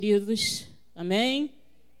Queridos, amém?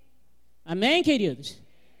 Amém, queridos?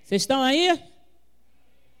 Vocês estão aí?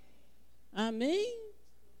 Amém?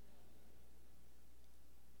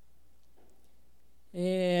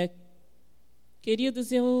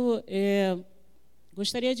 Queridos, eu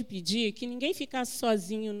gostaria de pedir que ninguém ficasse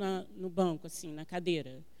sozinho no banco, assim, na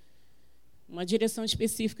cadeira. Uma direção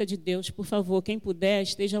específica de Deus, por favor, quem puder,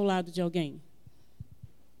 esteja ao lado de alguém.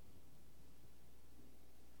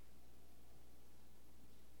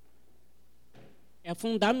 É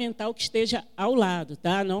fundamental que esteja ao lado,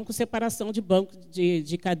 tá? Não com separação de banco,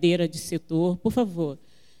 de cadeira, de setor. Por favor,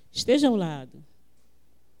 esteja ao lado.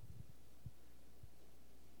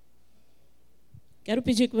 Quero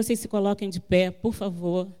pedir que vocês se coloquem de pé, por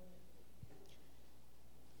favor.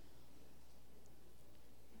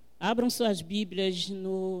 Abram suas Bíblias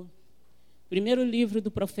no primeiro livro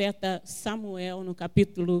do profeta Samuel, no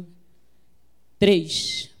capítulo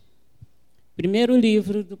 3. Primeiro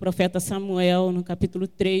livro do profeta Samuel, no capítulo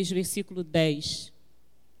 3, versículo 10.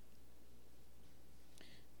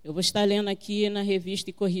 Eu vou estar lendo aqui na revista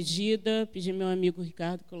e corrigida, pedir meu amigo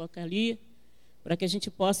Ricardo colocar ali, para que a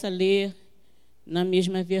gente possa ler na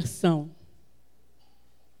mesma versão.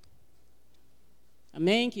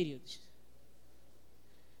 Amém, queridos?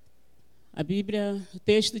 A Bíblia, o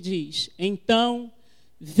texto diz: Então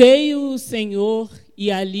veio o Senhor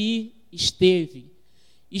e ali esteve.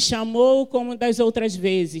 E chamou como das outras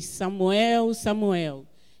vezes, Samuel, Samuel.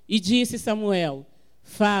 E disse Samuel: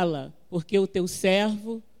 Fala, porque o teu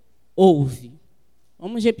servo ouve.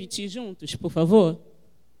 Vamos repetir juntos, por favor?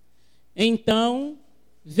 Então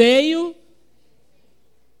veio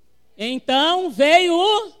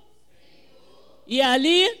e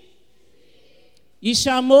ali e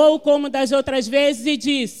chamou como das outras vezes e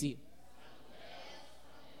disse.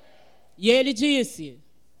 E ele disse: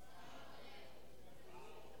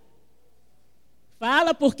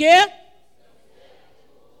 Fala, por quê?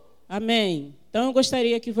 Amém. Então, eu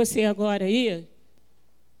gostaria que você agora aí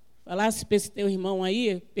falasse para esse teu irmão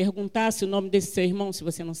aí, perguntasse o nome desse seu irmão, se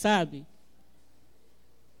você não sabe.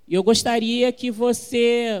 E eu gostaria que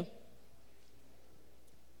você,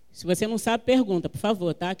 se você não sabe, pergunta, por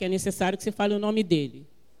favor, tá? Que é necessário que você fale o nome dele.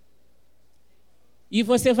 E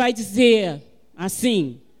você vai dizer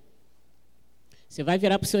assim, você vai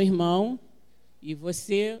virar para o seu irmão e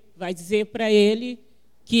você vai dizer para ele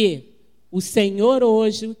que o Senhor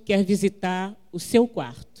hoje quer visitar o seu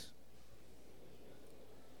quarto.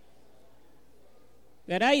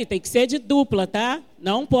 Espera aí, tem que ser de dupla, tá?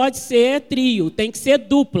 Não pode ser trio, tem que ser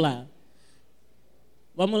dupla.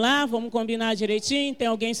 Vamos lá? Vamos combinar direitinho? Tem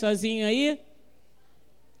alguém sozinho aí?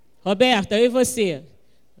 Roberta, eu e você.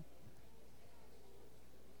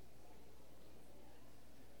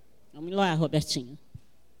 Vamos lá, Robertinho.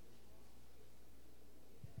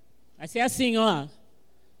 Vai ser assim, ó.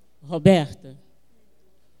 Roberta,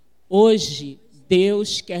 hoje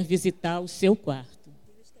Deus quer visitar o seu quarto.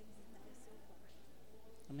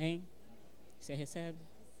 Amém? Você recebe?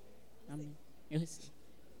 Amém. Eu recebo.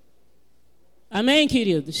 Amém,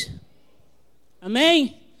 queridos?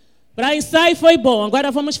 Amém? Para ensaio foi bom. Agora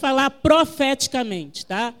vamos falar profeticamente,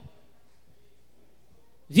 tá?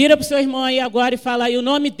 Vira para o seu irmão aí agora e fala aí o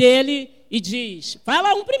nome dele e diz.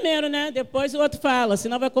 Fala um primeiro, né? Depois o outro fala,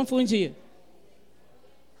 senão vai confundir.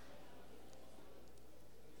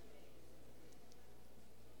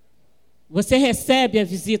 Você recebe a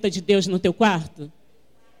visita de Deus no teu quarto?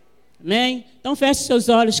 Amém? Então feche seus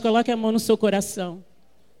olhos, coloque a mão no seu coração.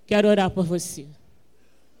 Quero orar por você.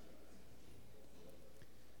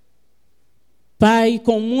 Pai,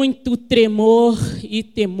 com muito tremor e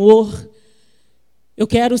temor, eu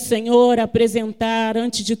quero, Senhor, apresentar,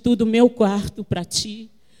 antes de tudo, o meu quarto para Ti,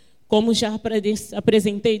 como já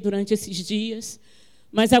apresentei durante esses dias.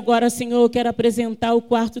 Mas agora, Senhor, eu quero apresentar o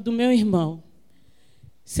quarto do meu irmão.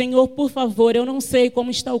 Senhor, por favor, eu não sei como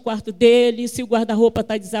está o quarto dele, se o guarda-roupa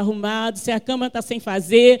está desarrumado, se a cama está sem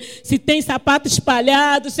fazer, se tem sapato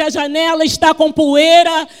espalhado, se a janela está com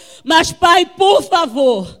poeira. Mas, Pai, por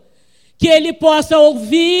favor, que ele possa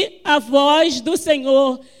ouvir a voz do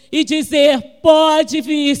Senhor e dizer: pode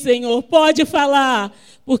vir, Senhor, pode falar,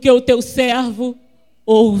 porque o teu servo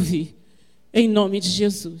ouve. Em nome de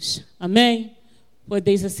Jesus. Amém?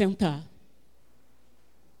 Podeis assentar.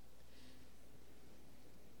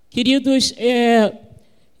 Queridos,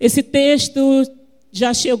 esse texto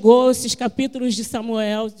já chegou, esses capítulos de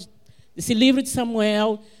Samuel, esse livro de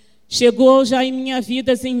Samuel, chegou já em minha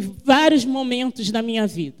vida, em vários momentos da minha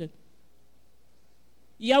vida.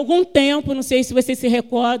 E há algum tempo, não sei se você se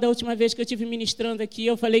recorda, a última vez que eu estive ministrando aqui,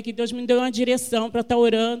 eu falei que Deus me deu uma direção para estar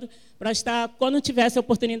orando, para estar, quando tivesse a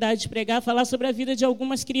oportunidade de pregar, falar sobre a vida de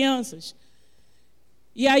algumas crianças.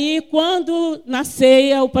 E aí, quando na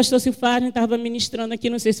ceia, o pastor Silfarne estava ministrando aqui,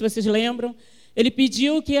 não sei se vocês lembram, ele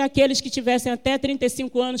pediu que aqueles que tivessem até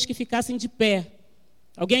 35 anos que ficassem de pé.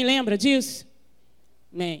 Alguém lembra disso?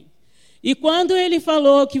 Amém. E quando ele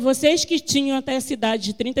falou que vocês que tinham até essa idade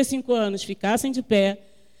de 35 anos ficassem de pé,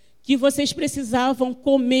 que vocês precisavam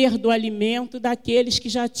comer do alimento daqueles que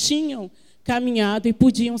já tinham caminhado e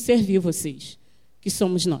podiam servir vocês, que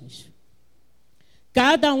somos nós.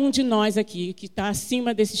 Cada um de nós aqui, que está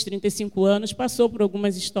acima desses 35 anos, passou por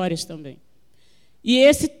algumas histórias também. E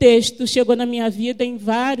esse texto chegou na minha vida em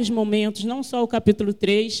vários momentos, não só o capítulo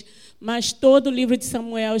 3, mas todo o livro de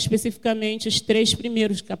Samuel, especificamente os 3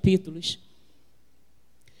 primeiros capítulos.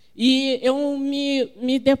 E eu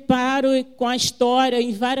me deparo com a história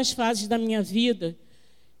em várias fases da minha vida.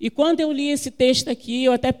 E quando eu li esse texto aqui,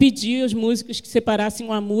 eu até pedi aos músicos que separassem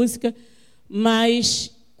uma música,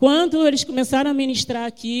 mas quando eles começaram a ministrar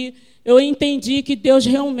aqui, eu entendi que Deus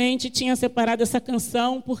realmente tinha separado essa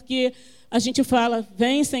canção, porque a gente fala,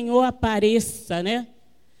 vem, Senhor, apareça, né?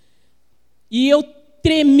 E eu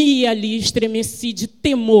tremi ali, estremeci de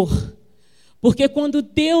temor. Porque quando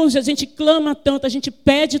Deus, a gente clama tanto, a gente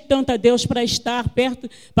pede tanto a Deus para estar perto,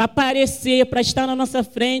 para aparecer, para estar na nossa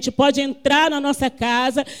frente, pode entrar na nossa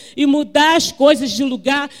casa e mudar as coisas de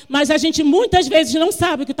lugar, mas a gente muitas vezes não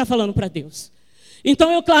sabe o que está falando para Deus.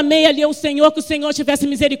 Então eu clamei ali ao Senhor, que o Senhor tivesse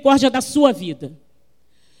misericórdia da sua vida.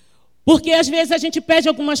 Porque às vezes a gente pede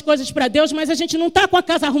algumas coisas para Deus, mas a gente não está com a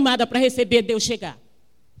casa arrumada para receber Deus chegar.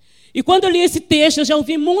 E quando eu li esse texto, eu já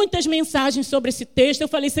ouvi muitas mensagens sobre esse texto, eu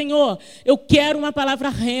falei, Senhor, eu quero uma palavra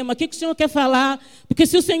rema, o que o Senhor quer falar? Porque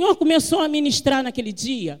se o Senhor começou a ministrar naquele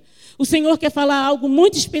dia, o Senhor quer falar algo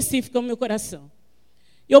muito específico ao meu coração.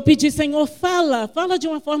 Eu pedi, Senhor, fala de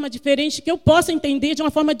uma forma diferente, que eu possa entender de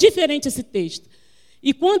uma forma diferente esse texto.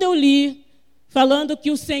 E quando eu li, falando que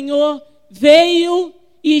o Senhor veio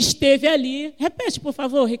e esteve ali, repete, por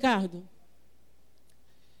favor, Ricardo.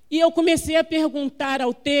 E eu comecei a perguntar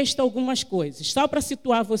ao texto algumas coisas, só para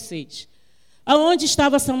situar vocês. Aonde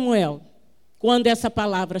estava Samuel quando essa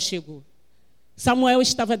palavra chegou? Samuel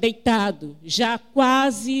estava deitado, já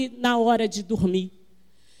quase na hora de dormir.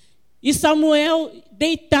 E Samuel,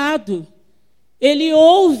 deitado, ele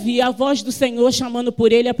ouve a voz do Senhor chamando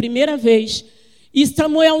por ele a primeira vez. E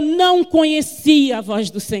Samuel não conhecia a voz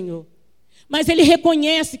do Senhor, mas ele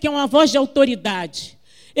reconhece que é uma voz de autoridade.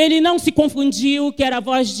 Ele não se confundiu que era a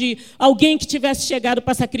voz de alguém que tivesse chegado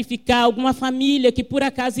para sacrificar, alguma família que por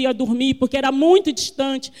acaso ia dormir, porque era muito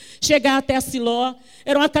distante chegar até Siló.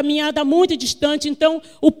 Era uma caminhada muito distante, então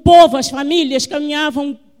o povo, as famílias,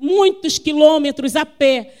 caminhavam muitos quilômetros a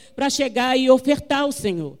pé para chegar e ofertar ao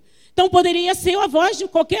Senhor. Então poderia ser a voz de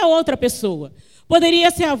qualquer outra pessoa. Poderia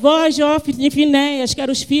ser a voz de Ofni e Finéias, que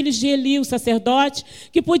eram os filhos de Eli, o sacerdote,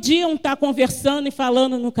 que podiam estar conversando e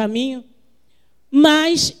falando no caminho.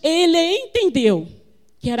 Mas ele entendeu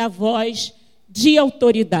que era a voz de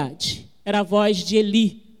autoridade, era a voz de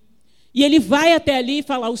Eli. E ele vai até ali e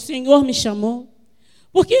fala, o Senhor me chamou.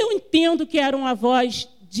 Porque eu entendo que era uma voz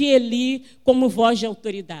de Eli como voz de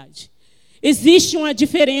autoridade. Existe uma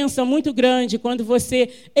diferença muito grande quando você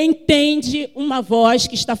entende uma voz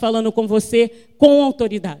que está falando com você com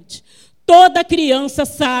autoridade. Toda criança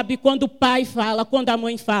sabe quando o pai fala, quando a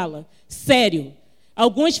mãe fala. Sério.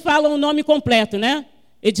 Alguns falam o nome completo, né?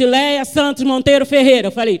 Léia Santos Monteiro Ferreira.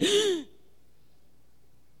 Eu falei,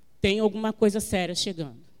 tem alguma coisa séria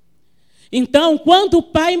chegando. Então, quando o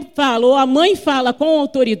pai fala ou a mãe fala com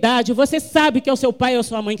autoridade, você sabe que é o seu pai ou a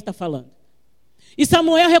sua mãe que está falando. E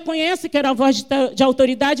Samuel reconhece que era a voz de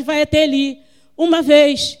autoridade e vai até Eli. Uma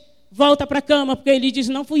vez, volta para a cama, porque Eli diz,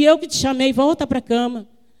 não fui eu que te chamei, volta para a cama.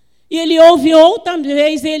 E ele ouve outra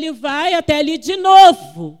vez, e ele vai até Eli de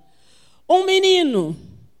novo. Um menino.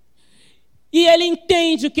 E ele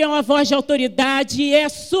entende o que é uma voz de autoridade e é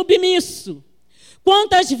submisso.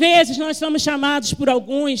 Quantas vezes nós somos chamados por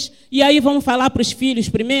alguns, e aí vamos falar para os filhos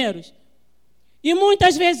primeiros, e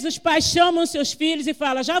muitas vezes os pais chamam seus filhos e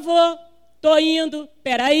falam, já vou, estou indo,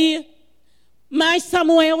 peraí. Mas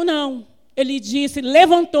Samuel não. Ele disse,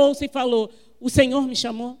 levantou-se e falou, o Senhor me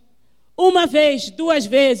chamou. Uma vez, 2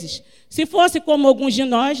 vezes. Se fosse como alguns de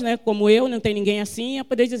nós, né, como eu, não tem ninguém assim, ia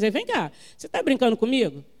poder dizer, vem cá, você está brincando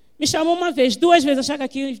comigo? Me chamou uma vez, 2 vezes, achar que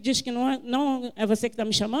aqui diz que não é você que está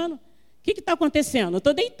me chamando? O que está acontecendo? Eu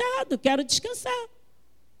estou deitado, quero descansar.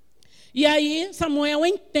 E aí Samuel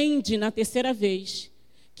entende na terceira vez,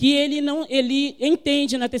 ele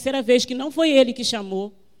entende na terceira vez que não foi ele que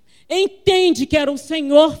chamou, entende que era o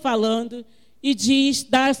Senhor falando e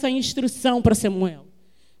dá essa instrução para Samuel.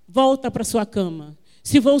 Volta para sua cama.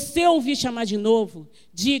 Se você ouvir chamar de novo,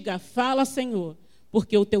 diga, fala, Senhor,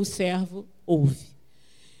 porque o teu servo ouve.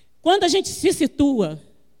 Quando a gente se situa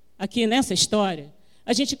aqui nessa história,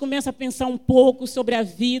 a gente começa a pensar um pouco sobre a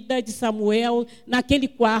vida de Samuel naquele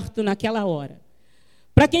quarto, naquela hora.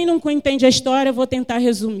 Para quem não entende a história, eu vou tentar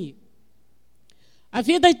resumir. A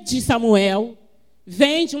vida de Samuel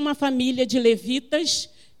vem de uma família de levitas,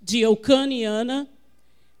 de Eucana e Ana,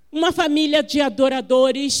 uma família de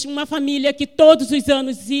adoradores, uma família que todos os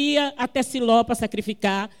anos ia até Siló para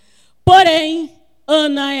sacrificar. Porém,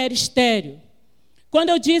 Ana era estéril. Quando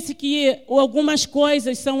eu disse que algumas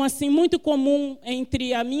coisas são assim muito comuns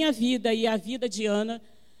entre a minha vida e a vida de Ana,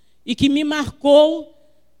 e que me marcou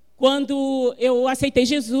quando eu aceitei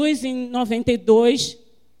Jesus em 92,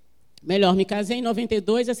 me casei em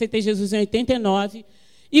 92, aceitei Jesus em 89,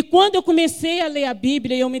 e quando eu comecei a ler a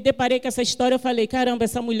Bíblia e eu me deparei com essa história, eu falei, caramba,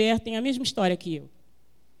 essa mulher tem a mesma história que eu.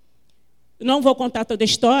 Não vou contar toda a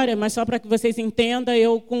história, mas só para que vocês entendam,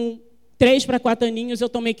 eu com 3 para 4 aninhos eu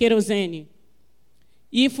tomei querosene.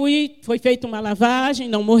 E foi feita uma lavagem,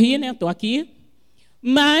 não morri, né? Estou aqui.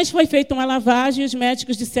 Mas foi feita uma lavagem e os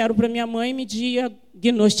médicos disseram para minha mãe, me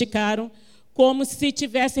diagnosticaram como se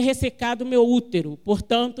tivesse ressecado o meu útero.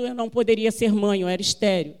 Portanto, eu não poderia ser mãe, eu era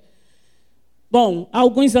estéril. Bom, há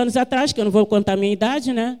alguns anos atrás, que eu não vou contar a minha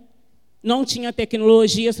idade, né? Não tinha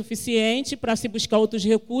tecnologia suficiente para se buscar outros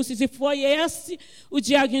recursos, e foi esse o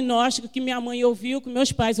diagnóstico que minha mãe ouviu, que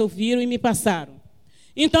meus pais ouviram e me passaram.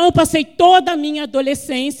 Então, eu passei toda a minha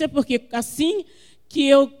adolescência, porque assim que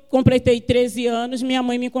eu completei 13 anos, minha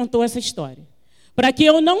mãe me contou essa história. Para que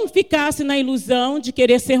eu não ficasse na ilusão de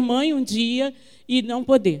querer ser mãe um dia e não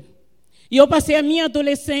poder. E eu passei a minha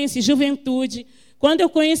adolescência e juventude. Quando eu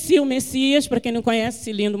conheci o Messias, para quem não conhece,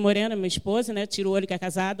 Cilindo Moreno, minha esposa, né, tira o olho que é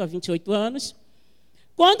casado há 28 anos.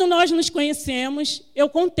 Quando nós nos conhecemos, eu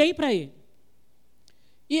contei para ele.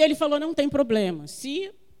 E ele falou, não tem problema.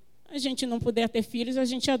 Se a gente não puder ter filhos, a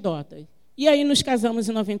gente adota. E aí nos casamos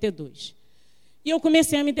em 92. E eu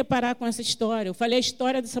comecei a me deparar com essa história. Eu falei, a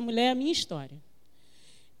história dessa mulher é a minha história.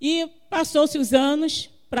 E passou-se os anos,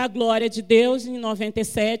 para a glória de Deus, em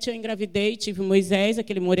 97 eu engravidei, tive Moisés,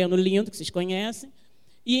 aquele moreno lindo que vocês conhecem,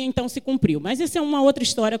 e então se cumpriu. Mas essa é uma outra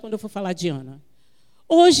história quando eu for falar de Ana.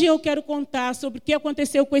 Hoje eu quero contar sobre o que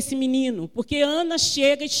aconteceu com esse menino, porque Ana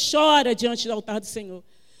chega e chora diante do altar do Senhor.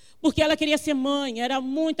 Porque ela queria ser mãe, era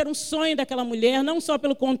um sonho daquela mulher, não só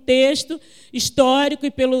pelo contexto histórico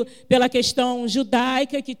e pela questão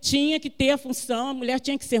judaica, que tinha que ter a função, a mulher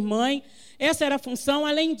tinha que ser mãe, essa era a função.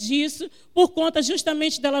 Além disso, por conta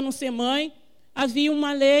justamente dela não ser mãe, havia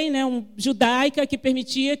uma lei, né, judaica que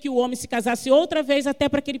permitia que o homem se casasse outra vez, até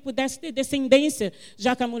para que ele pudesse ter descendência,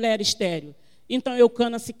 já que a mulher era estéril. Então,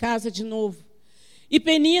 Eucana se casa de novo. E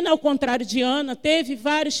Penina, ao contrário de Ana, teve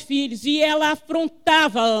vários filhos, e ela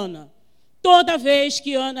afrontava Ana. Toda vez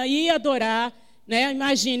que Ana ia adorar, né,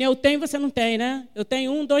 imagine, eu tenho, você não tem, né? Eu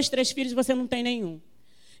tenho 1, 2, 3 filhos, você não tem nenhum.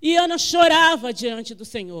 E Ana chorava diante do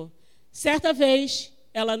Senhor. Certa vez,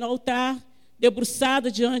 ela no altar, debruçada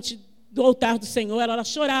diante do altar do Senhor, ela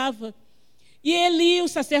chorava. E Eli, o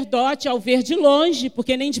sacerdote, ao ver de longe,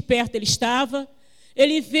 porque nem de perto ele estava,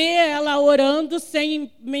 ele vê ela orando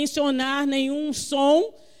sem mencionar nenhum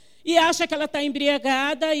som e acha que ela está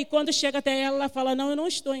embriagada, e quando chega até ela, ela fala, não, eu não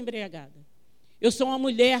estou embriagada. Eu sou uma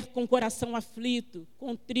mulher com coração aflito,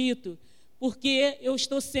 contrito, porque eu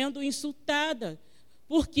estou sendo insultada,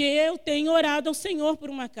 porque eu tenho orado ao Senhor por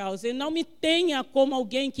uma causa. Ele não me tenha como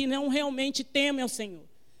alguém que não realmente teme ao Senhor.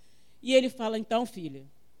 E ele fala, então, filha,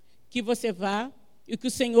 que você vá e que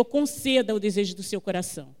o Senhor conceda o desejo do seu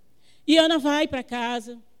coração. E Ana vai para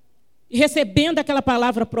casa, recebendo aquela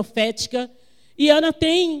palavra profética, e Ana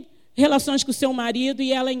tem relações com o seu marido,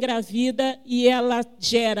 e ela engravida, e ela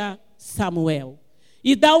gera Samuel.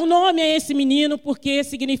 E dá o nome a esse menino, porque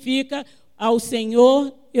significa, ao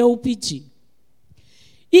Senhor eu o pedi.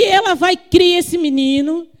 E ela vai criar esse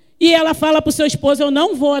menino, e ela fala para o seu esposo, eu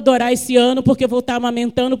não vou adorar esse ano, porque eu vou estar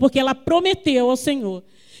amamentando, porque ela prometeu ao Senhor,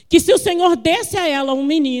 que se o Senhor desse a ela um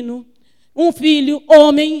menino, um filho,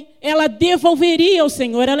 homem, ela devolveria ao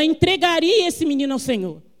Senhor, ela entregaria esse menino ao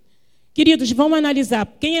Senhor. Queridos, vamos analisar.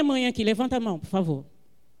 Quem é mãe aqui? Levanta a mão, por favor.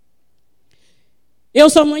 Eu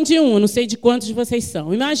sou mãe de um, não sei de quantos vocês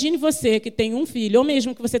são. Imagine você que tem um filho, ou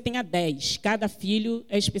mesmo que você tenha 10. Cada filho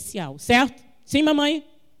é especial, certo? Sim, mamãe?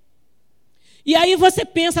 E aí você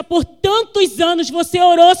pensa, por tantos anos você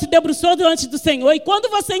orou, se debruçou diante do Senhor, e quando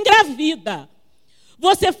você engravida,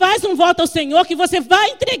 você faz um voto ao Senhor que você vai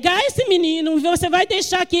entregar esse menino, e você vai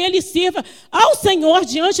deixar que ele sirva ao Senhor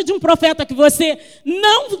diante de um profeta que você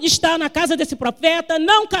não está na casa desse profeta,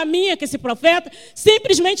 não caminha com esse profeta,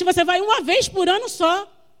 simplesmente você vai uma vez por ano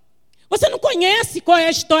só. Você não conhece qual é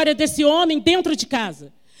a história desse homem dentro de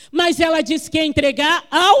casa. Mas ela disse que ia entregar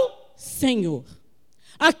ao Senhor.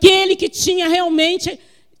 Aquele que tinha realmente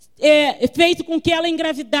feito com que ela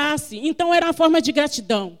engravidasse. Então, era uma forma de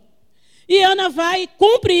gratidão. E Ana vai,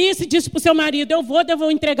 cumpre isso e diz para o seu marido, eu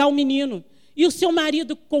vou entregar o menino. E o seu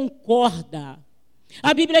marido concorda.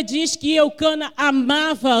 A Bíblia diz que Eucana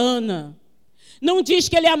amava Ana. Não diz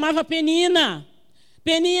que ele amava Penina.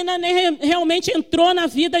 Penina realmente entrou na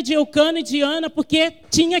vida de Eucana e de Ana porque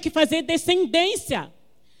tinha que fazer descendência.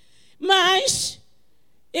 Mas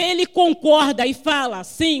ele concorda e fala,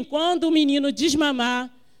 sim, quando o menino desmamar,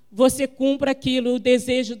 você cumpra aquilo, o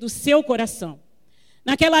desejo do seu coração.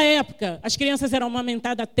 Naquela época, as crianças eram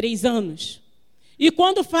amamentadas há 3 anos. E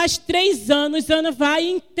quando faz 3 anos, Ana vai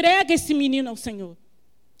e entrega esse menino ao Senhor.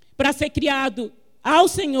 Para ser criado ao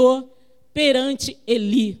Senhor perante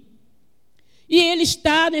Eli. E ele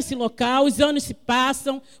está nesse local, os anos se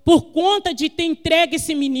passam. Por conta de ter entregue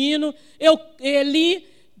esse menino, Eli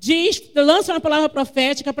lança uma palavra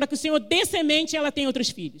profética para que o Senhor dê semente e ela tenha outros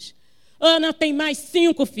filhos. Ana tem mais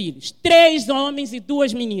 5 filhos, 3 homens e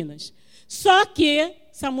 2 meninas. Só que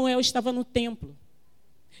Samuel estava no templo.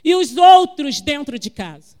 E os outros dentro de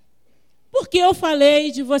casa. Porque eu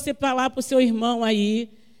falei de você falar para o seu irmão aí,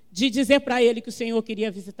 de dizer para ele que o Senhor queria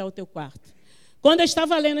visitar o teu quarto. Quando eu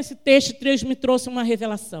estava lendo esse texto, Deus me trouxe uma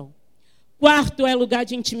revelação. Quarto é lugar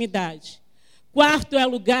de intimidade. Quarto é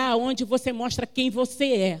lugar onde você mostra quem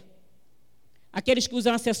você é. Aqueles que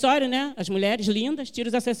usam acessório, né? As mulheres lindas, tira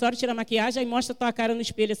os acessórios, tira a maquiagem e mostra a tua cara no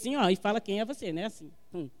espelho assim, ó, e fala quem é você, né? Assim.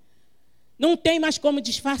 Não tem mais como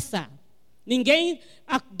disfarçar. Ninguém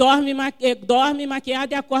dorme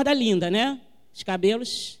maquiada e acorda linda, né? Os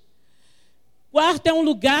cabelos. Quarto é um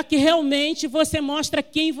lugar que realmente você mostra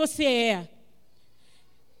quem você é.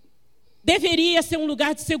 Deveria ser um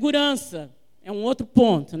lugar de segurança. É um outro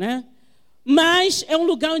ponto, né? Mas é um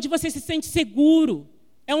lugar onde você se sente seguro.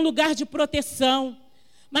 É um lugar de proteção.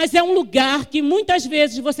 Mas é um lugar que muitas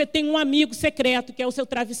vezes você tem um amigo secreto, que é o seu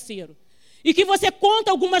travesseiro. E que você conta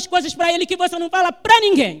algumas coisas para ele que você não fala para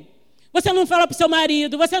ninguém. Você não fala para o seu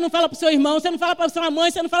marido, você não fala para o seu irmão, você não fala para a sua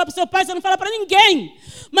mãe, você não fala para o seu pai, você não fala para ninguém.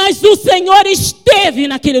 Mas o Senhor esteve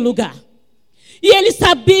naquele lugar. E ele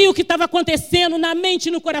sabia o que estava acontecendo na mente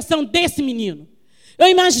e no coração desse menino. Eu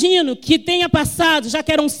imagino que tenha passado, já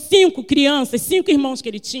que eram 5 crianças, 5 irmãos que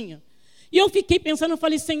ele tinha. E eu fiquei pensando, eu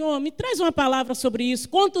falei, Senhor, me traz uma palavra sobre isso.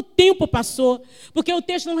 Quanto tempo passou? Porque o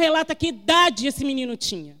texto não relata que idade esse menino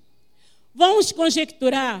tinha. Vamos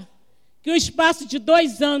conjecturar que o espaço de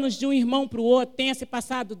 2 anos de um irmão para o outro tenha se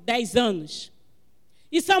passado 10 anos.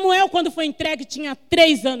 E Samuel, quando foi entregue, tinha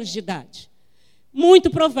 3 anos de idade. Muito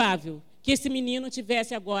provável que esse menino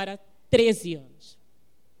tivesse agora 13 anos.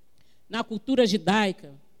 Na cultura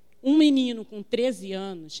judaica, um menino com 13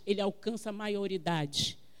 anos, ele alcança a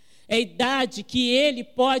maioridade. É a idade que ele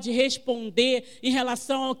pode responder em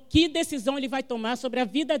relação a que decisão ele vai tomar sobre a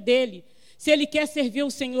vida dele, se ele quer servir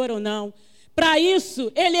o Senhor ou não. Para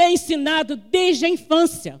isso, ele é ensinado desde a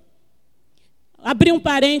infância. Abri um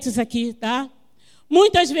parênteses aqui, tá?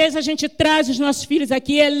 Muitas vezes a gente traz os nossos filhos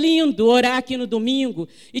aqui, é lindo orar aqui no domingo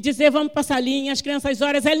e dizer, vamos passar a linha, as crianças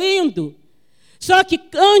horas, é lindo. Só que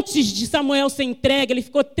antes de Samuel ser entregue, ele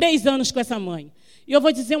ficou 3 anos com essa mãe. E eu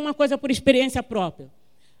vou dizer uma coisa por experiência própria.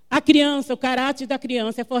 A criança, o caráter da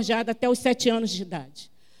criança é forjado até os 7 anos de idade.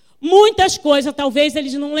 Muitas coisas, talvez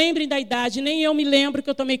eles não lembrem da idade, nem eu me lembro que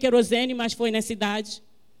eu tomei querosene, mas foi nessa idade.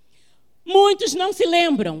 Muitos não se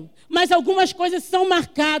lembram, mas algumas coisas são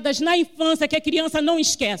marcadas na infância que a criança não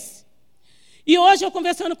esquece. E hoje, eu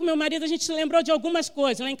conversando com meu marido, a gente se lembrou de algumas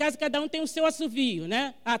coisas. Lá em casa, cada um tem o seu assovio,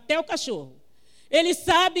 né? Até o cachorro. Ele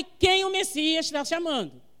sabe quem o Messias está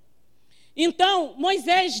chamando. Então,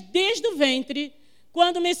 Moisés, desde o ventre,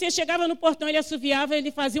 quando o Messias chegava no portão, ele assoviava,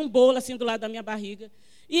 ele fazia um bolo assim do lado da minha barriga.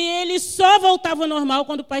 E ele só voltava ao normal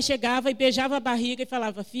quando o pai chegava e beijava a barriga e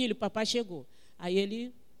falava, filho, papai chegou. Aí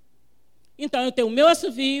ele... Então, eu tenho o meu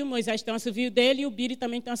assovio, Moisés tem o assovio dele e o Billy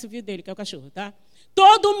também tem o assovio dele, que é o cachorro, tá?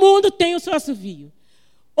 Todo mundo tem o seu assovio.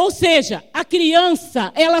 Ou seja, a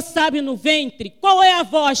criança, ela sabe no ventre qual é a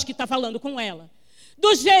voz que está falando com ela.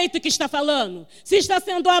 Do jeito que está falando. Se está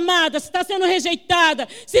sendo amada, se está sendo rejeitada,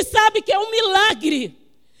 se sabe que é um milagre.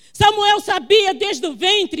 Samuel sabia desde o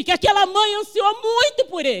ventre que aquela mãe ansiou muito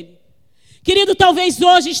por ele. Querido, talvez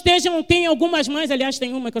hoje tem algumas mães, aliás,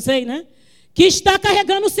 tem uma que eu sei, né? Que está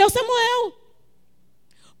carregando o seu Samuel.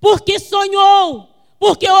 Porque sonhou,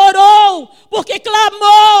 porque orou, porque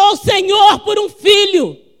clamou ao Senhor por um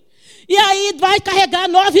filho. E aí vai carregar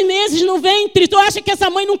 9 meses no ventre. Tu acha que essa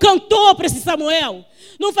mãe não cantou para esse Samuel?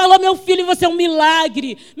 Não falou, meu filho, você é um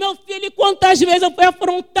milagre. Meu filho, quantas vezes eu fui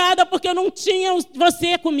afrontada porque eu não tinha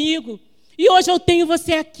você comigo. E hoje eu tenho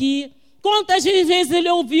você aqui. Quantas vezes ele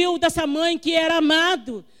ouviu dessa mãe que era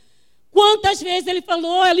amado? Quantas vezes ele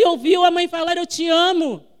ouviu a mãe falar, eu te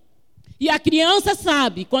amo. E a criança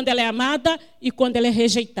sabe quando ela é amada e quando ela é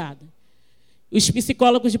rejeitada. Os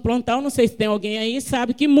psicólogos de plantão, não sei se tem alguém aí,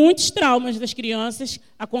 sabe que muitos traumas das crianças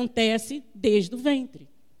acontecem desde o ventre.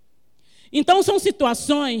 Então, são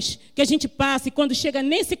situações que a gente passa e quando chega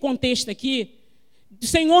nesse contexto aqui, o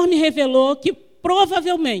Senhor me revelou que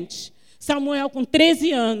provavelmente Samuel, com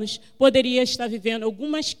 13 anos, poderia estar vivendo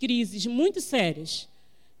algumas crises muito sérias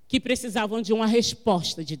que precisavam de uma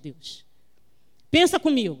resposta de Deus. Pensa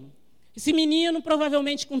comigo. Esse menino,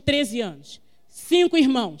 provavelmente com 13 anos, 5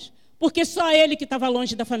 irmãos, porque só ele que estava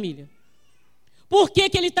longe da família. Por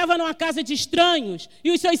que ele estava numa casa de estranhos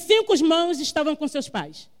e os seus 5 irmãos estavam com seus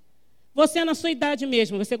pais? Você, na sua idade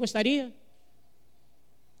mesmo, você gostaria?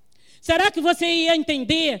 Será que você ia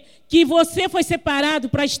entender que você foi separado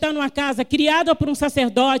para estar numa casa criada por um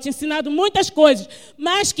sacerdote, ensinado muitas coisas,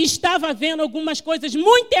 mas que estava vendo algumas coisas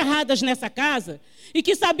muito erradas nessa casa e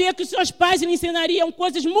que sabia que os seus pais lhe ensinariam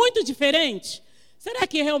coisas muito diferentes? Será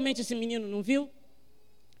que realmente esse menino não viu?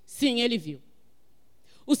 Sim, ele viu.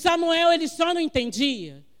 O Samuel, ele só não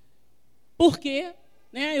entendia. Por quê?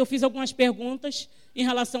 Eu fiz algumas perguntas em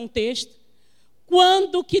relação ao texto.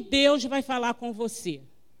 Quando que Deus vai falar com você?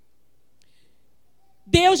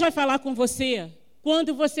 Deus vai falar com você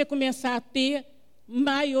quando você começar a ter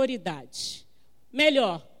maioridade.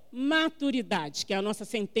 Melhor, maturidade, que é a nossa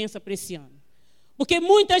sentença para esse ano. Porque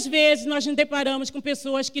muitas vezes nós nos deparamos com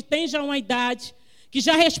pessoas que têm já uma idade, que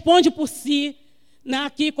já responde por si,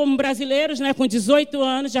 aqui como brasileiros, com 18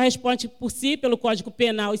 anos, já responde por si pelo Código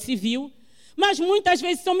Penal e Civil, mas muitas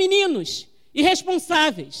vezes são meninos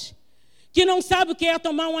irresponsáveis, que não sabem o que é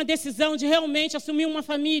tomar uma decisão de realmente assumir uma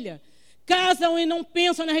família. Casam e não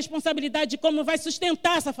pensam na responsabilidade de como vai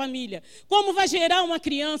sustentar essa família, como vai gerar uma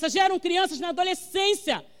criança. Geram crianças na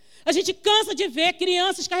adolescência. A gente cansa de ver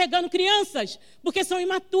crianças carregando crianças, porque são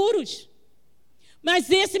imaturos.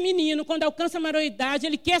 Mas esse menino, quando alcança a maioridade,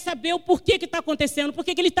 ele quer saber o porquê que está acontecendo,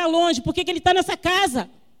 porquê que ele está longe, porquê que ele está nessa casa.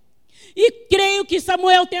 E creio que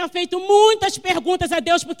Samuel tenha feito muitas perguntas a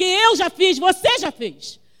Deus, porque eu já fiz, você já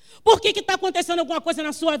fez. Por que está acontecendo alguma coisa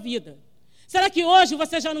na sua vida? Será que hoje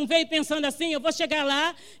você já não veio pensando assim, eu vou chegar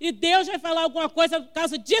lá e Deus vai falar alguma coisa por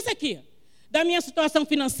causa disso aqui? Da minha situação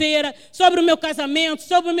financeira, sobre o meu casamento,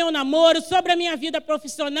 sobre o meu namoro, sobre a minha vida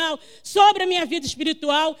profissional, sobre a minha vida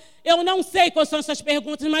espiritual. Eu não sei quais são essas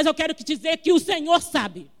perguntas, mas eu quero te dizer que o Senhor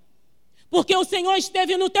sabe. Porque o Senhor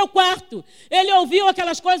esteve no teu quarto. Ele ouviu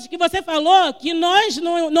aquelas coisas que você falou, que nós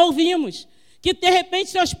não ouvimos. Que de repente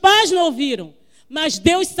seus pais não ouviram. Mas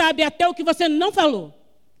Deus sabe até o que você não falou.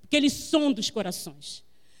 Porque Ele sonda os corações.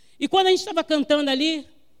 E quando a gente estava cantando ali,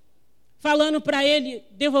 falando para Ele,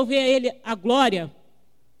 devolver a Ele a glória,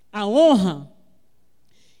 a honra,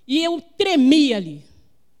 e eu tremi ali.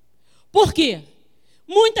 Por quê?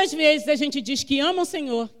 Muitas vezes a gente diz que ama o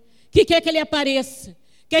Senhor, que quer que Ele apareça,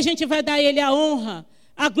 que a gente vai dar a Ele a honra,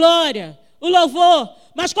 a glória, o louvor.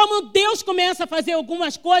 Mas como Deus começa a fazer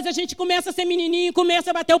algumas coisas, a gente começa a ser menininho, começa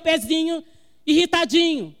a bater o pezinho,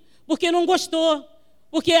 irritadinho, porque não gostou,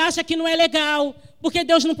 porque acha que não é legal, porque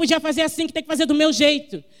Deus não podia fazer assim, que tem que fazer do meu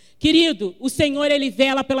jeito. Querido, o Senhor, Ele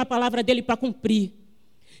vela pela palavra dEle para cumprir.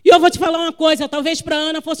 E eu vou te falar uma coisa, talvez para a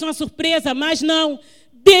Ana fosse uma surpresa, mas não.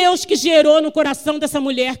 Deus que gerou no coração dessa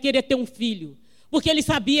mulher querer ter um filho, porque Ele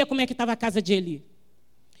sabia como é que estava a casa de Eli.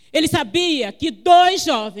 Ele sabia que 2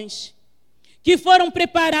 jovens que foram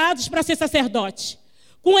preparados para ser sacerdotes,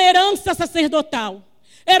 com herança sacerdotal,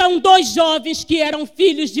 eram 2 jovens que eram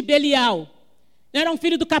filhos de Belial. Não eram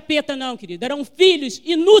filhos do capeta, não, querido. Eram filhos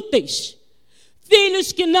inúteis.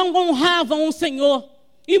 Filhos que não honravam o Senhor.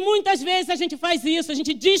 E muitas vezes a gente faz isso. A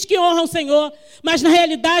gente diz que honra o Senhor. Mas na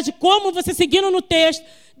realidade, como você seguindo no texto,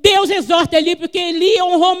 Deus exorta Eli, porque Eli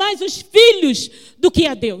honrou mais os filhos do que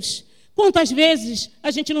a Deus. Quantas vezes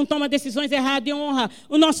a gente não toma decisões erradas e honra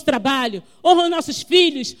o nosso trabalho, honra os nossos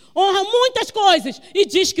filhos, honra muitas coisas e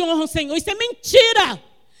diz que honra o Senhor. Isso é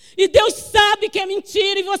mentira. E Deus sabe que é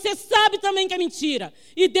mentira e você sabe também que é mentira.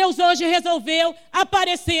 E Deus hoje resolveu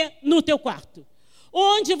aparecer no teu quarto,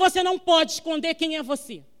 onde você não pode esconder quem é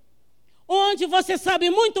você. Onde você sabe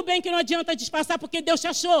muito bem que não adianta disfarçar porque Deus te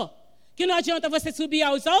achou. Que não adianta você subir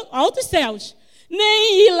aos altos céus,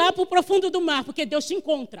 nem ir lá para o profundo do mar, porque Deus te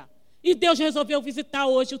encontra. E Deus resolveu visitar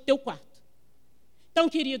hoje o teu quarto. Então,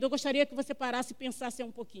 querido, eu gostaria que você parasse e pensasse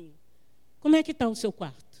um pouquinho. Como é que está o seu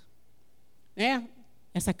quarto?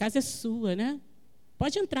 Essa casa é sua, né?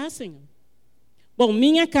 Pode entrar, Senhor. Bom,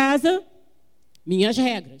 minha casa, minhas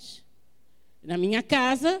regras. Na minha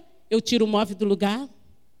casa, eu tiro o móvel do lugar.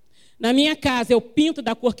 Na minha casa, eu pinto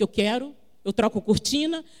da cor que eu quero, eu troco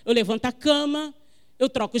cortina, eu levanto a cama, eu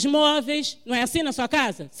troco os móveis. Não é assim na sua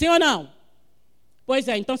casa? Sim ou não? Pois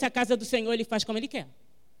é, então se a casa é do Senhor, Ele faz como Ele quer.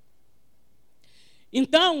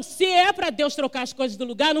 Então, se é para Deus trocar as coisas do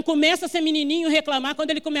lugar, não começa a ser menininho reclamar quando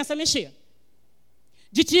Ele começa a mexer.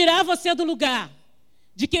 De tirar você do lugar.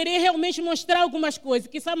 De querer realmente mostrar algumas coisas.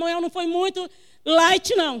 Que Samuel não foi muito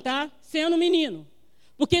light não, tá? Sendo menino.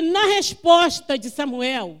 Porque na resposta de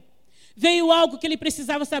Samuel, veio algo que ele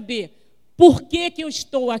precisava saber. Por que eu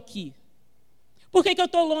estou aqui? Por que eu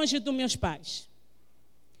estou longe dos meus pais?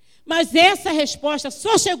 Mas essa resposta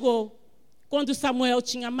só chegou quando Samuel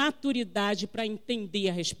tinha maturidade para entender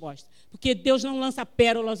a resposta. Porque Deus não lança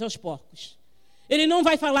pérolas aos porcos. Ele não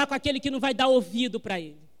vai falar com aquele que não vai dar ouvido para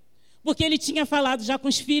ele. Porque ele tinha falado já com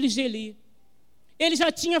os filhos de Eli. Ele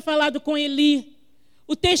já tinha falado com Eli.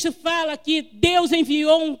 O texto fala que Deus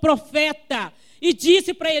enviou um profeta e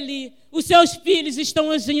disse para Eli: os seus filhos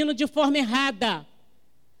estão agindo de forma errada.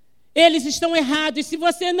 Eles estão errados. E se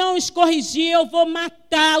você não os corrigir, eu vou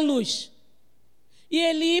matá-los. E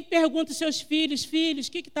Eli pergunta aos seus filhos: filhos,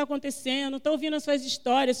 o que está acontecendo? Estou ouvindo as suas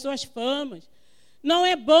histórias, suas famas. Não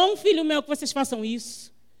é bom, filho meu, que vocês façam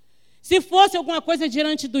isso. Se fosse alguma coisa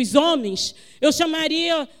diante dos homens, eu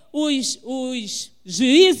chamaria os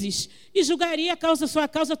juízes e julgaria a sua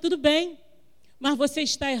causa, tudo bem. Mas você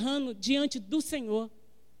está errando diante do Senhor.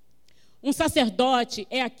 Um sacerdote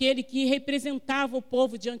é aquele que representava o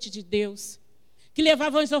povo diante de Deus, que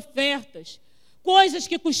levava as ofertas, coisas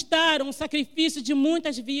que custaram o sacrifício de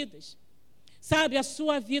muitas vidas. Sabe, a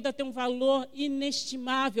sua vida tem um valor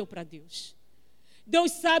inestimável para Deus.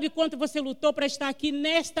 Deus sabe quanto você lutou para estar aqui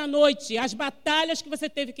nesta noite, as batalhas que você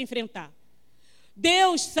teve que enfrentar.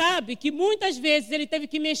 Deus sabe que muitas vezes Ele teve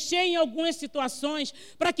que mexer em algumas situações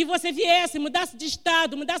para que você viesse, mudasse de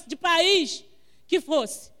estado, mudasse de país, que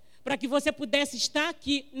fosse, para que você pudesse estar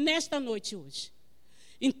aqui nesta noite hoje.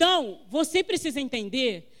 Então, você precisa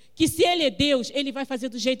entender que se Ele é Deus, Ele vai fazer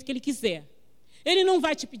do jeito que Ele quiser. Ele não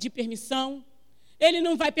vai te pedir permissão, Ele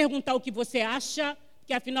não vai perguntar o que você acha,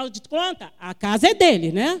 porque afinal de contas, a casa é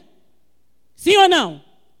dele, né? Sim ou não?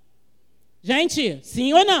 Gente,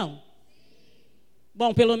 sim ou não?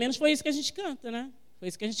 Bom, pelo menos foi isso que a gente canta, né? Foi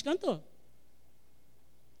isso que a gente cantou.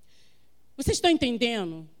 Vocês estão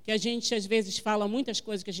entendendo que a gente às vezes fala muitas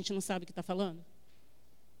coisas que a gente não sabe o que está falando?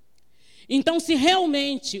 Então, se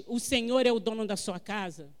realmente o Senhor é o dono da sua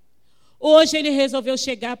casa, hoje Ele resolveu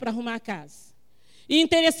chegar para arrumar a casa. E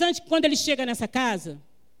interessante que quando Ele chega nessa casa,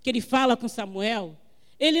 que Ele fala com Samuel,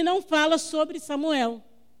 Ele não fala sobre Samuel.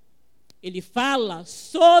 Ele fala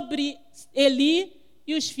sobre Eli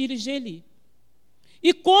e os filhos de Eli.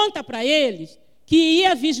 E conta para eles que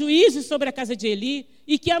ia vir juízo sobre a casa de Eli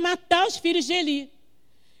e que ia matar os filhos de Eli.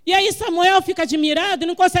 E aí Samuel fica admirado e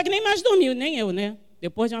não consegue nem mais dormir, nem eu, né?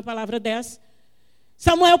 Depois de uma palavra dessa.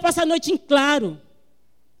 Samuel passa a noite em claro.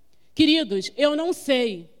 Queridos, eu não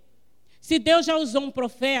sei se Deus já usou um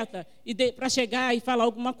profeta para chegar e falar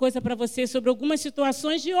alguma coisa para você sobre algumas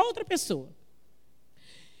situações de outra pessoa.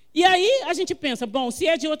 E aí a gente pensa, bom, se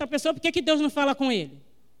é de outra pessoa, por que Deus não fala com ele?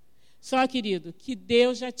 Só, querido, que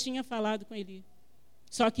Deus já tinha falado com Eli.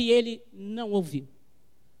 Só que ele não ouviu.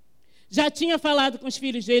 Já tinha falado com os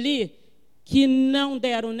filhos de Eli que não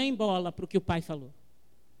deram nem bola para o que o pai falou.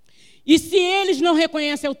 E se eles não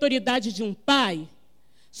reconhecem a autoridade de um pai,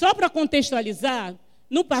 só para contextualizar,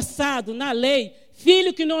 no passado, na lei,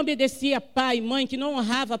 filho que não obedecia pai e mãe, que não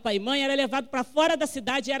honrava pai e mãe, era levado para fora da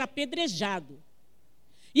cidade e era apedrejado.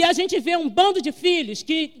 E a gente vê um bando de filhos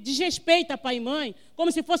que desrespeita pai e mãe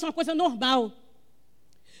como se fosse uma coisa normal.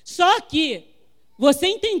 Só que você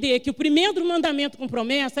entender que o primeiro mandamento com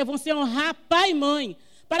promessa é você honrar pai e mãe,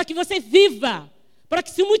 para que você viva, para que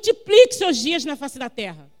se multiplique seus dias na face da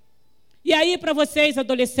terra. E aí, para vocês,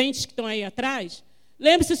 adolescentes que estão aí atrás,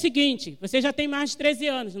 lembre-se o seguinte, você já tem mais de 13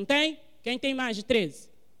 anos, não tem? Quem tem mais de 13?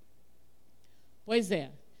 Pois é.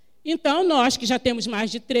 Então, nós que já temos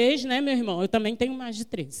mais de 3, né, meu irmão? Eu também tenho mais de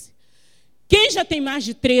 13. Quem já tem mais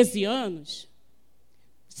de 13 anos,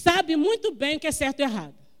 sabe muito bem o que é certo e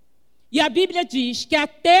errado. E a Bíblia diz que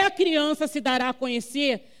até a criança se dará a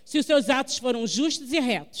conhecer se os seus atos foram justos e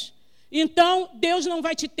retos. Então, Deus não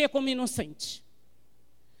vai te ter como inocente.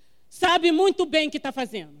 Sabe muito bem o que está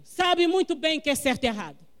fazendo. Sabe muito bem o que é certo e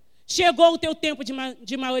errado. Chegou o teu tempo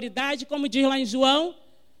de maioridade, como diz lá em João,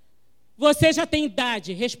 você já tem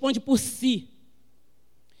idade, responde por si.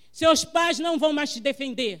 Seus pais não vão mais te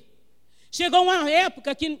defender. Chegou uma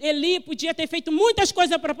época que Eli podia ter feito muitas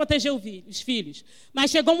coisas para proteger os filhos.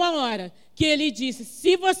 Mas chegou uma hora que Eli disse,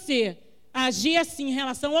 se você agir assim em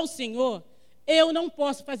relação ao Senhor, eu não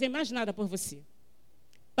posso fazer mais nada por você.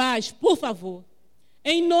 Pais, por favor,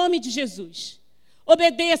 em nome de Jesus,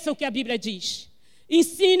 obedeça o que a Bíblia diz.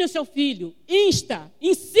 Ensine o seu filho,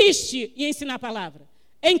 insiste em ensinar a palavra.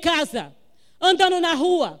 Em casa, andando na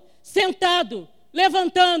rua, sentado,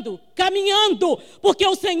 levantando, caminhando, porque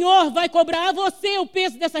o Senhor vai cobrar a você o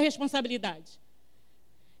peso dessa responsabilidade.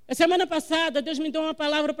 A semana passada, Deus me deu uma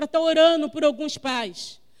palavra para estar orando por alguns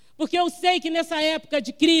pais. Porque eu sei que nessa época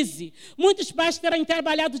de crise, muitos pais terão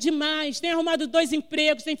trabalhado demais, têm arrumado 2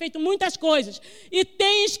 empregos, têm feito muitas coisas e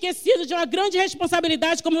têm esquecido de uma grande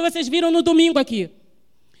responsabilidade, como vocês viram no domingo aqui,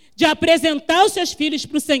 de apresentar os seus filhos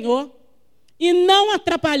para o Senhor e não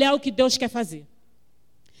atrapalhar o que Deus quer fazer.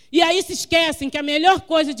 E aí se esquecem que a melhor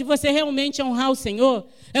coisa de você realmente honrar o Senhor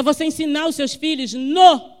é você ensinar os seus filhos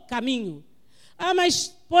no caminho. Ah,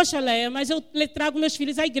 mas, poxa, Léia, mas eu trago meus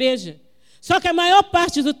filhos à igreja. Só que a maior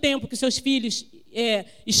parte do tempo que seus filhos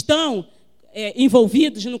estão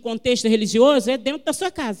envolvidos no contexto religioso é dentro da sua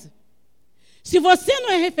casa. Se você não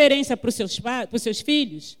é referência para os seus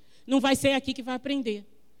filhos, não vai ser aqui que vai aprender.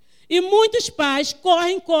 E muitos pais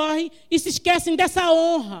correm e se esquecem dessa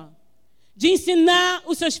honra de ensinar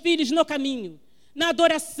os seus filhos no caminho, na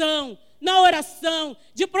adoração, na oração,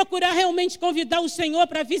 de procurar realmente convidar o Senhor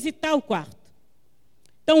para visitar o quarto.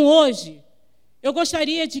 Então, hoje, eu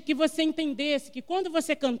gostaria de que você entendesse que quando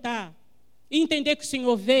você cantar e entender que o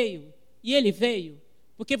Senhor veio, e Ele veio,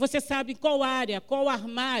 porque você sabe qual área, qual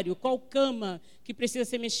armário, qual cama que precisa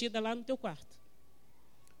ser mexida lá no teu quarto.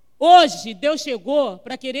 Hoje, Deus chegou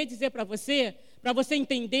para querer dizer para você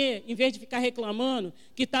entender, em vez de ficar reclamando,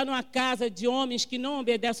 que está numa casa de homens que não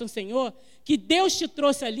obedecem ao Senhor, que Deus te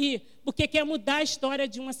trouxe ali porque quer mudar a história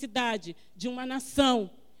de uma cidade, de uma nação.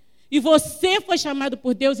 E você foi chamado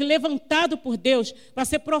por Deus e levantado por Deus para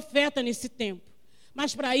ser profeta nesse tempo.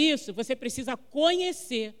 Mas para isso, você precisa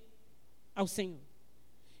conhecer ao Senhor.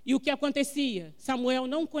 E o que acontecia? Samuel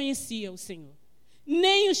não conhecia o Senhor.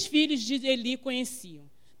 Nem os filhos de Eli conheciam.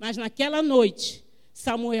 Mas naquela noite,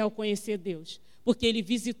 Samuel conhecia Deus, porque ele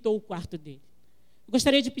visitou o quarto dele. Eu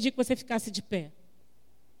gostaria de pedir que você ficasse de pé.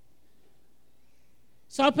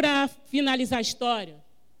 Só para finalizar a história.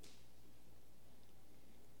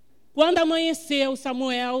 Quando amanheceu,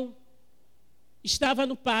 Samuel estava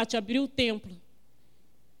no pátio, abriu o templo.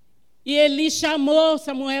 E Eli chamou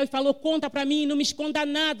Samuel e falou, conta para mim, não me esconda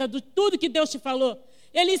nada de tudo que Deus te falou.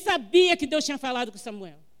 Ele sabia que Deus tinha falado com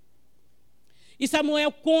Samuel. E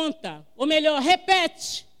Samuel conta, ou melhor,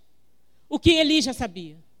 repete o que Eli já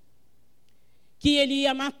sabia. Que ele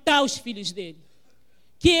ia matar os filhos dele.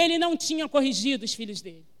 Que ele não tinha corrigido os filhos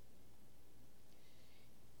dele.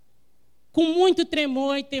 Com muito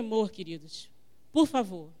tremor e temor, queridos. Por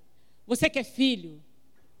favor, você que é filho,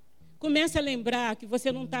 comece a lembrar que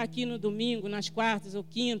você não está aqui no domingo, nas quartas ou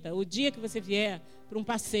quinta, o dia que você vier para um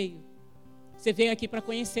passeio. Você veio aqui para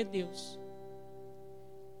conhecer Deus.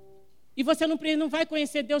 E você não vai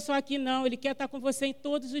conhecer Deus só aqui, não. Ele quer estar com você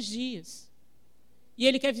todos os dias. E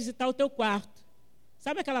Ele quer visitar o teu quarto.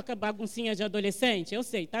 Sabe aquela baguncinha de adolescente? Eu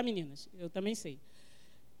sei, tá, meninas? Eu também sei.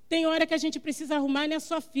 Tem hora que a gente precisa arrumar, não é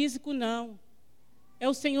só físico, não. É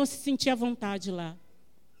o Senhor se sentir à vontade lá.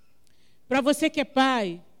 Para você que é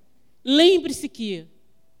pai, lembre-se que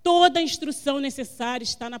toda a instrução necessária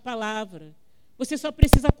está na palavra. Você só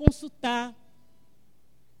precisa consultar.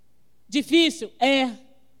 Difícil? É.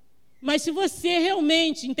 Mas se você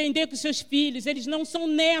realmente entender que os seus filhos, eles não são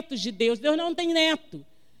netos de Deus. Deus não tem neto.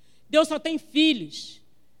 Deus só tem filhos.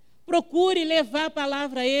 Procure levar a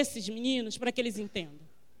palavra a esses meninos para que eles entendam.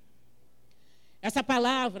 Essa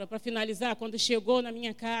palavra, para finalizar, quando chegou na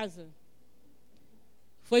minha casa,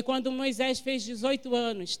 foi quando Moisés fez 18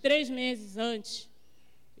 anos, 3 meses antes.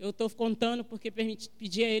 Eu estou contando porque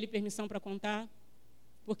pedi a ele permissão para contar,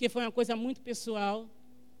 porque foi uma coisa muito pessoal.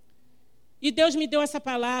 E Deus me deu essa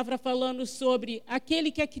palavra falando sobre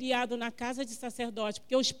aquele que é criado na casa de sacerdote,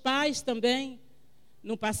 porque os pais também,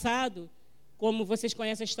 no passado, como vocês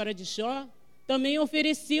conhecem a história de Jó, também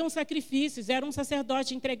ofereciam sacrifícios, era um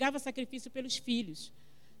sacerdote, entregava sacrifício pelos filhos.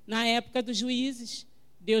 Na época dos juízes,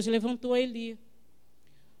 Deus levantou Eli.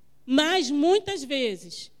 Mas, muitas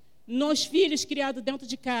vezes, nos filhos criados dentro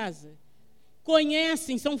de casa,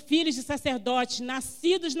 conhecem, são filhos de sacerdotes,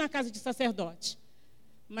 nascidos na casa de sacerdote,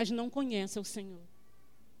 mas não conhecem o Senhor.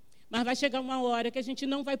 Mas vai chegar uma hora que a gente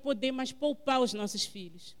não vai poder mais poupar os nossos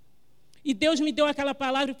filhos. E Deus me deu aquela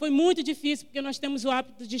palavra e foi muito difícil, porque nós temos o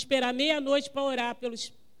hábito de esperar meia-noite para orar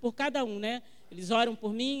por cada um, né? Eles oram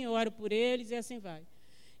por mim, eu oro por eles e assim vai.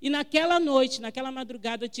 E naquela noite, naquela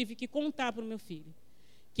madrugada, eu tive que contar para o meu filho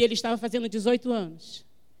que ele estava fazendo 18 anos.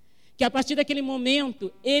 Que a partir daquele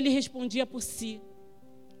momento, ele respondia por si.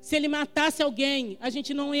 Se ele matasse alguém, a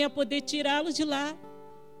gente não ia poder tirá-lo de lá.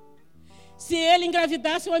 Se ele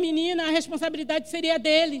engravidasse uma menina, a responsabilidade seria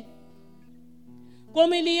dele.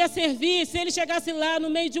 Como ele ia servir se ele chegasse lá no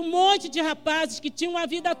meio de um monte de rapazes que tinham uma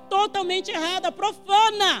vida totalmente errada,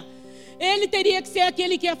 profana. Ele teria que ser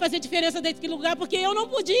aquele que ia fazer diferença dentro daquele lugar, porque eu não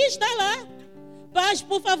podia estar lá. Paz,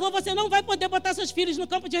 por favor, você não vai poder botar seus filhos no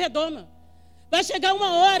campo de redoma. Vai chegar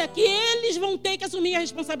uma hora que eles vão ter que assumir a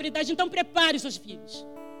responsabilidade. Então prepare seus filhos.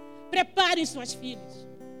 Preparem suas filhas.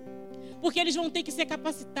 Porque eles vão ter que ser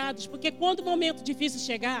capacitados. Porque quando o momento difícil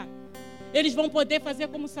chegar, eles vão poder fazer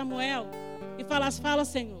como Samuel e falar: fala,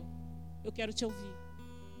 Senhor, eu quero te ouvir.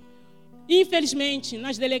 Infelizmente,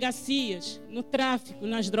 nas delegacias, no tráfico,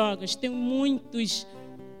 nas drogas, tem muitos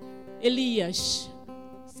Elias,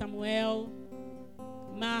 Samuel,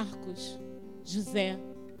 Marcos, José.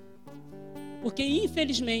 Porque,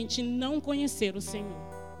 infelizmente, não conheceram o Senhor.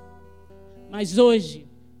 Mas hoje,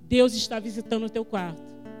 Deus está visitando o teu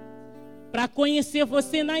quarto para conhecer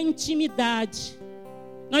você na intimidade.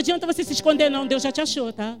 Não adianta você se esconder, não. Deus já te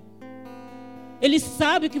achou, tá? Ele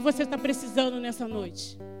sabe o que você está precisando nessa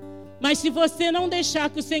noite. Mas se você não deixar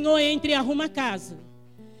que o Senhor entre e arruma a casa,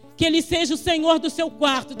 que Ele seja o Senhor do seu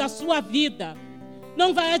quarto, da sua vida,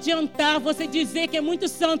 não vai adiantar você dizer que é muito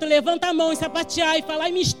santo, levanta a mão e sapatear e falar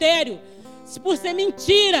em mistério, por ser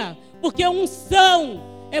mentira, porque unção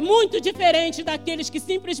é muito diferente daqueles que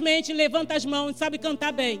simplesmente levantam as mãos e sabem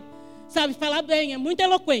cantar bem, sabe falar bem, é muito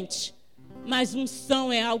eloquente. Mas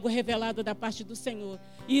unção é algo revelado da parte do Senhor.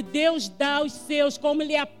 E Deus dá aos seus como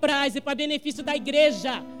Lhe apraz e para benefício da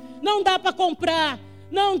igreja. Não dá para comprar,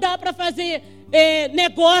 não dá para fazer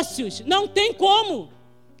negócios, não tem como.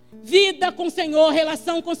 Vida com o Senhor,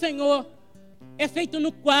 relação com o Senhor é feito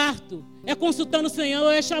no quarto, é consultando o Senhor,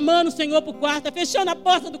 é chamando o Senhor para o quarto, é fechando a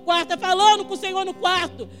porta do quarto, é falando com o Senhor no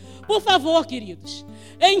quarto. Por favor, queridos,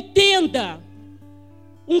 entenda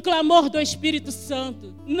um clamor do Espírito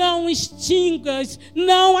Santo. Não extingas,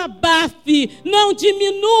 não abafe, não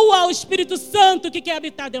diminua o Espírito Santo que quer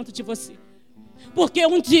habitar dentro de você. Porque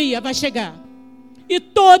um dia vai chegar e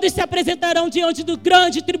todos se apresentarão diante do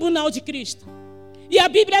grande tribunal de Cristo. E a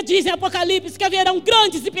Bíblia diz em Apocalipse que haverão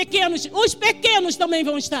grandes e pequenos. Os pequenos também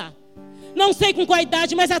vão estar. Não sei com qual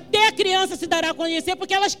idade, mas até a criança se dará a conhecer,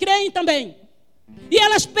 porque elas creem também. E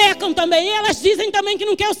elas pecam também, e elas dizem também que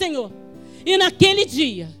não quer o Senhor. E naquele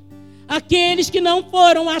dia, aqueles que não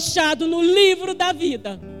foram achados no livro da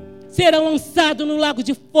vida serão lançados no lago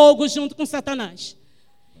de fogo junto com Satanás.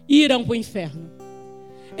 E irão para o inferno.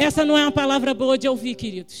 Essa não é uma palavra boa de ouvir,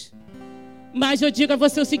 queridos. Mas eu digo a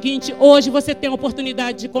você o seguinte: hoje você tem a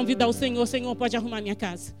oportunidade de convidar o Senhor. Senhor, pode arrumar minha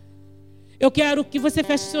casa. Eu quero que você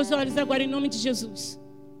feche seus olhos agora em nome de Jesus.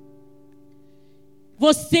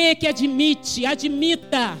 Você que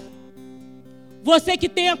admita. Você que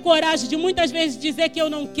tem a coragem de muitas vezes dizer que eu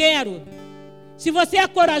não quero. Se você é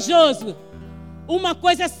corajoso, uma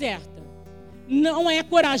coisa é certa. Não é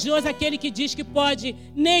corajoso aquele que diz que pode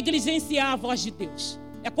negligenciar a voz de Deus.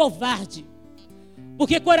 É covarde.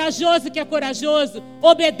 Porque corajoso que é corajoso,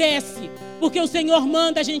 obedece. Porque o Senhor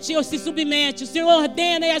manda, a gente se submete. O Senhor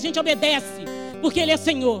ordena e a gente obedece. Porque Ele é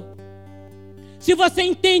Senhor. Se você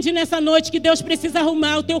entende nessa noite que Deus precisa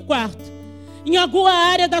arrumar o teu quarto, em alguma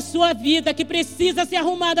área da sua vida que precisa ser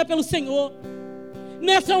arrumada pelo Senhor,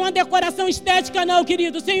 não é só uma decoração estética não,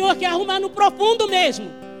 querido. O Senhor quer arrumar no profundo mesmo.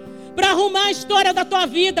 Para arrumar a história da tua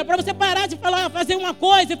vida, para você parar de fazer uma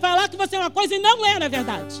coisa e falar que você é uma coisa e não é, na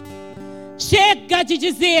verdade. Chega de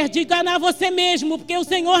dizer, de enganar você mesmo, porque o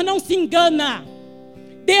Senhor não se engana.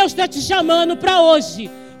 Deus está te chamando para hoje.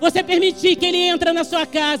 Você permitir que Ele entre na sua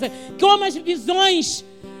casa. Como as visões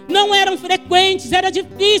não eram frequentes, era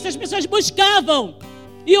difícil, as pessoas buscavam.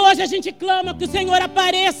 E hoje a gente clama que o Senhor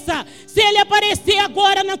apareça. Se Ele aparecer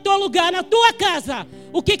agora no teu lugar, na tua casa,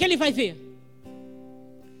 o que Ele vai ver?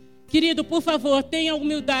 Querido, por favor, tenha a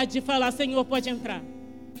humildade de falar: Senhor, pode entrar.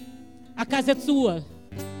 A casa é sua.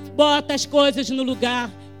 Bota as coisas no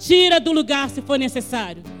lugar. Tira do lugar se for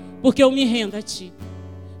necessário. Porque eu me rendo a Ti.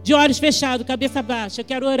 De olhos fechados, cabeça baixa, eu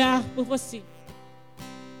quero orar por você.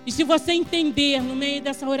 E se você entender no meio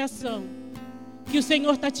dessa oração que o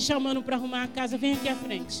Senhor está te chamando para arrumar a casa, vem aqui à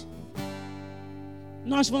frente.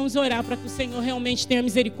 Nós vamos orar para que o Senhor realmente tenha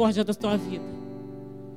misericórdia da tua vida.